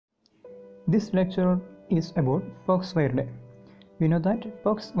This lecture is about Poxviruses. We know that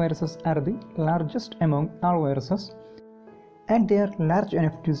Poxviruses are the largest among all viruses, and they are large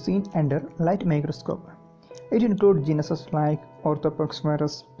enough to be seen under light microscope. It includes genuses like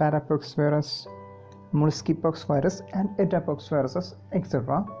Orthopoxvirus, Parapoxvirus, Monkeypox and Poxviruses,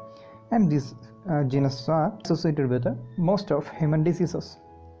 etc. And these genus are associated with most of human diseases.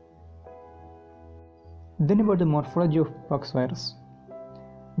 Then about the morphology of Poxvirus.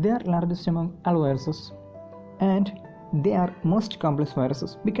 They are largest among all viruses, and they are most complex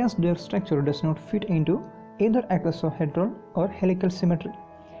viruses because their structure does not fit into either icosahedral or helical symmetry.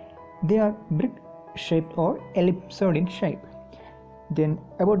 They are brick-shaped or ellipsoid in shape. Then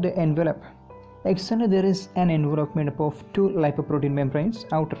about the envelope. Externally, there is an envelope made up of two lipoprotein membranes,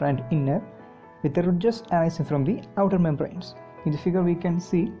 outer and inner, with the ridges arising from the outer membranes. In the figure, we can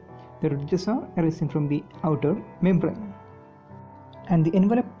see the ridges are arising from the outer membrane. And the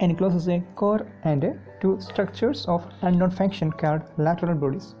envelope encloses a core and two structures of unknown function called lateral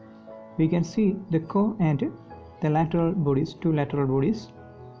bodies. We can see the core and the lateral bodies, two lateral bodies.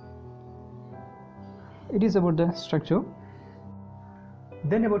 It is about the structure.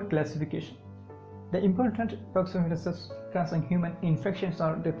 Then about classification. The important Poxviruses causing human infections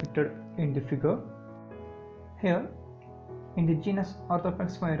are depicted in the figure. Here, in the genus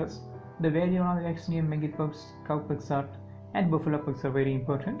Orthopoxvirus, the Variola, Vaccinia, Monkeypox, Cowpox and Buffalopox are very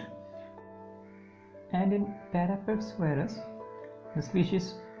important. And in Parapoxvirus, the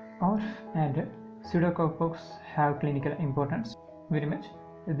species Orph and Pseudocowpox have clinical importance very much.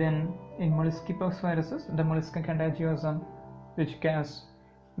 Then in Molluscum viruses, the Molluscum contagiosum, which cause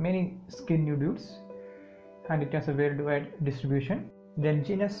many skin nodules, and it has a very wide distribution. Then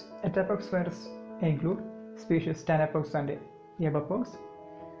genus Poxvirus include species Tanapox and Yabapox.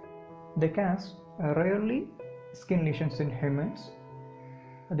 They cause rarely skin lesions in humans.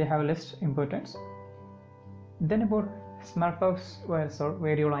 They have less importance. Then about Smallpox virus or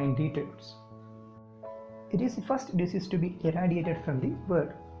Variola in details. It is the first disease to be eradicated from the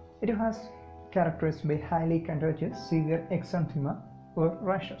world. It was characterized by highly contagious severe exanthema or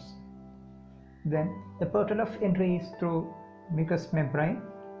rashes. Then the portal of entry is through mucous membrane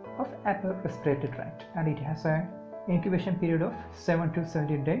of upper respiratory tract, and it has an incubation period of 7 to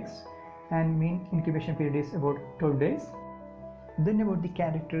 17 days, and mean incubation period is about 12 days. Then about the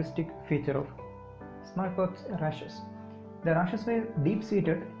characteristic feature of smallpox rashes. The rashes were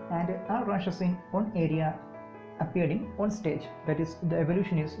deep-seated, and all rashes in one area appeared in one stage, that is, the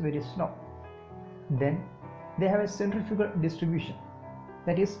evolution is very slow. Then they have a centrifugal distribution,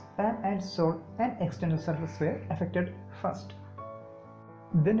 that is, palm and sole and external surface were affected first.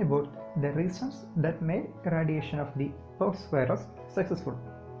 Then about the reasons that made eradication of the pox virus successful.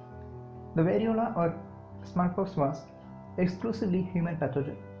 The variola or smallpox was exclusively human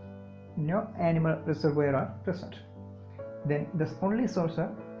pathogen. No animal reservoir are present. Then the only source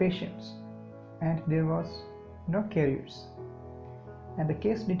are patients, and there was no carriers. And the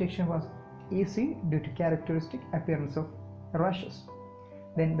case detection was easy due to characteristic appearance of rashes.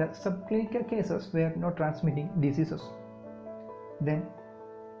 Then the subclinical cases were not transmitting diseases. Then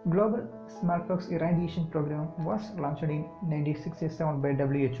global smallpox eradication program was launched in 1967 by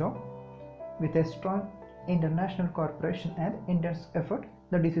WHO. With a strong international cooperation and intense effort,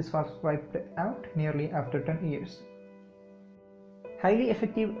 the disease was wiped out nearly after 10 years. Highly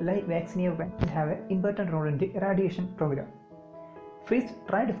effective live Vaccinia vaccine have an important role in the eradication program.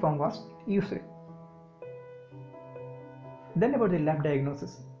 Freeze-dried form was used. Then about the lab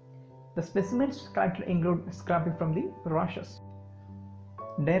diagnosis. The specimens collected include scraping from the rashes.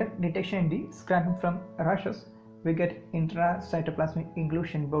 Direct detection in the scraping from rashes, we get intracytoplasmic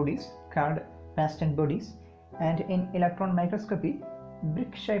inclusion bodies called pastent bodies, and in electron microscopy,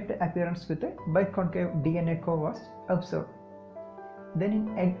 brick-shaped appearance with a biconcave DNA core was observed. Then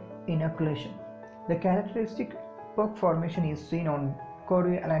in egg inoculation, the characteristic pock formation is seen on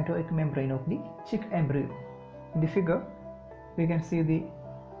chorioallantoic membrane of the chick embryo. In the figure, we can see the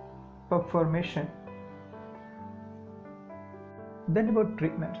pock formation. Then about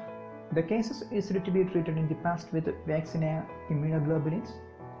treatment. The cases is to be treated in the past with Vaccinia, immunoglobulins,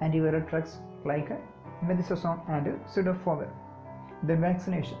 antiviral drugs like methicillin and pseudophobia. Then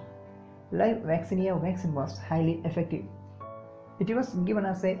vaccination. Live Vaccinia vaccine was highly effective. It was given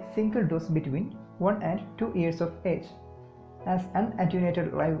as a single dose between 1 and 2 years of age. As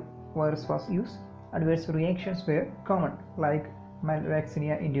unattenuated live virus was used, adverse reactions were common, like mild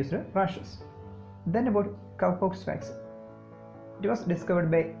Vaccinia-induced rashes. Then about cowpox vaccine. It was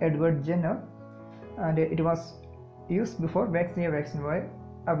discovered by Edward Jenner, and it was used before Vaccinia vaccine were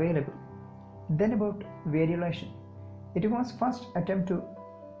available. Then about variolation. It was first attempt to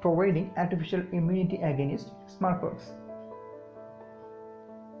providing artificial immunity against smallpox.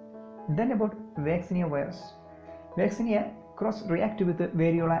 Then about Vaccinia virus. Vaccinia cross-react with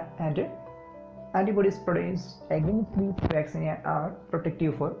Variola and antibodies produced against these Vaccinia are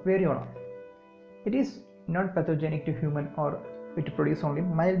protective for Variola. It is not pathogenic to human, or it produces only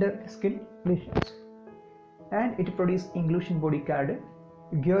milder skin lesions, and it produces inclusion body called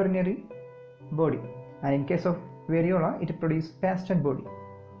guarnieri body, and in case of Variola it produces paston body.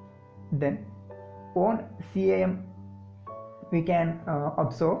 Then on CAM we can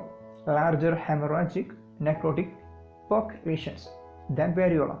observe larger hemorrhagic necrotic pock lesions than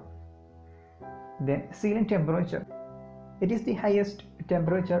Variola. Then ceiling temperature. It is the highest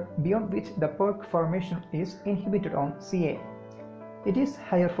temperature beyond which the pock formation is inhibited on CA. It is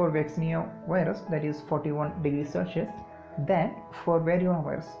higher for Vaccinia virus, that is 41 degrees Celsius, than for Variola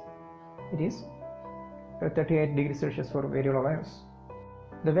virus. It is 38 degrees Celsius for Variola virus.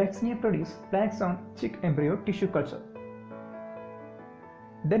 The Vaccinia produce plaques on chick embryo tissue culture.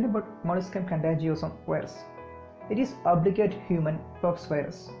 Then about Molluscum contagiosum virus. It is obligate human pox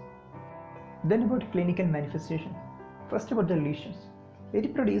virus. Then about clinical manifestation. First about the lesions.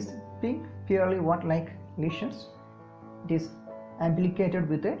 It produces pink, purely wart-like lesions. It is umbilicated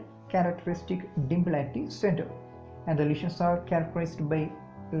with a characteristic dimple at the center, and the lesions are characterized by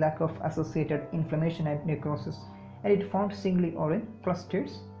lack of associated inflammation and necrosis, and it forms singly or in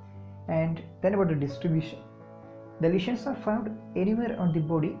clusters. And then about the distribution. The lesions are found anywhere on the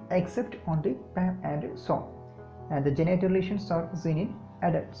body except on the palm and sole, and the genital lesions are seen in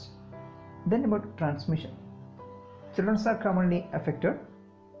adults. Then about transmission. Children are commonly affected.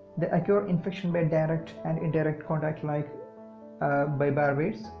 They occur infection by direct and indirect contact, like by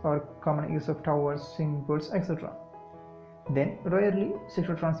barbates or common use of towels, swimming pools, etc. Then rarely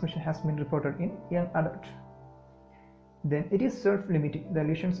sexual transmission has been reported in young adults. Then it is self-limiting. The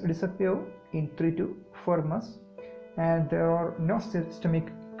lesions disappear in 3 to 4 months, and there are no systemic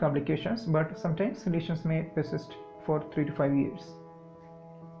complications, but sometimes lesions may persist for 3 to 5 years.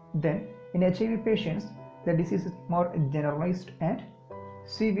 Then in HIV patients, the disease is more generalized and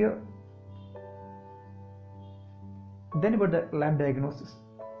severe. Then about the lab diagnosis.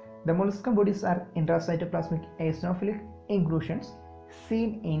 The molluscum bodies are intracytoplasmic eosinophilic inclusions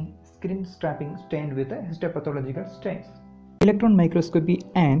seen in skin strapping stained with histopathological stains. Electron microscopy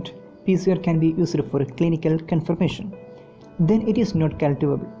and PCR can be used for clinical confirmation. Then it is not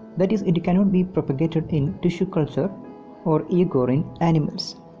cultivable, that is, it cannot be propagated in tissue culture or egg in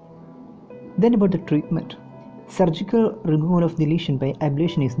animals. Then about the treatment. Surgical removal of the lesion by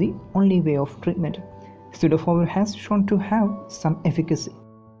ablation is the only way of treatment. Pseudophobia has shown to have some efficacy.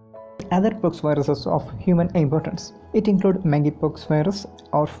 Other pox viruses of human importance. It include Monkeypox virus,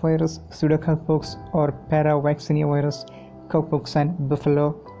 virus, pseudocowpox or Vaccinia virus, cowpox and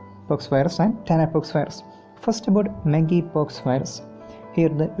buffalo pox virus, and Tanapox virus. First about Monkeypox virus. Here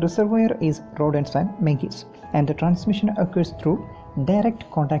the reservoir is rodents and monkeys, and the transmission occurs through direct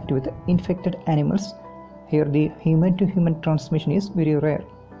contact with infected animals. Here the human to human transmission is very rare.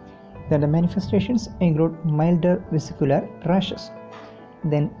 Then the manifestations include milder vesicular rashes.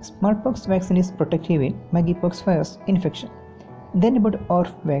 Then smallpox vaccine is protective in Monkeypox virus infection. Then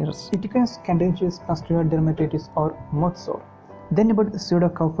about virus. It causes contagious pustular dermatitis or mouth sore. Then about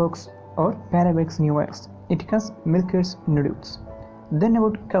pseudocowpox or Vaccinia virus. It causes Milker's nodules. Then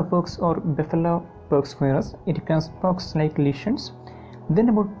about cowpox or buffalo pox virus. It causes pox-like lesions. Then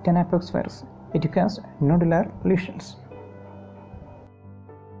about Tanapox virus. It causes nodular lesions.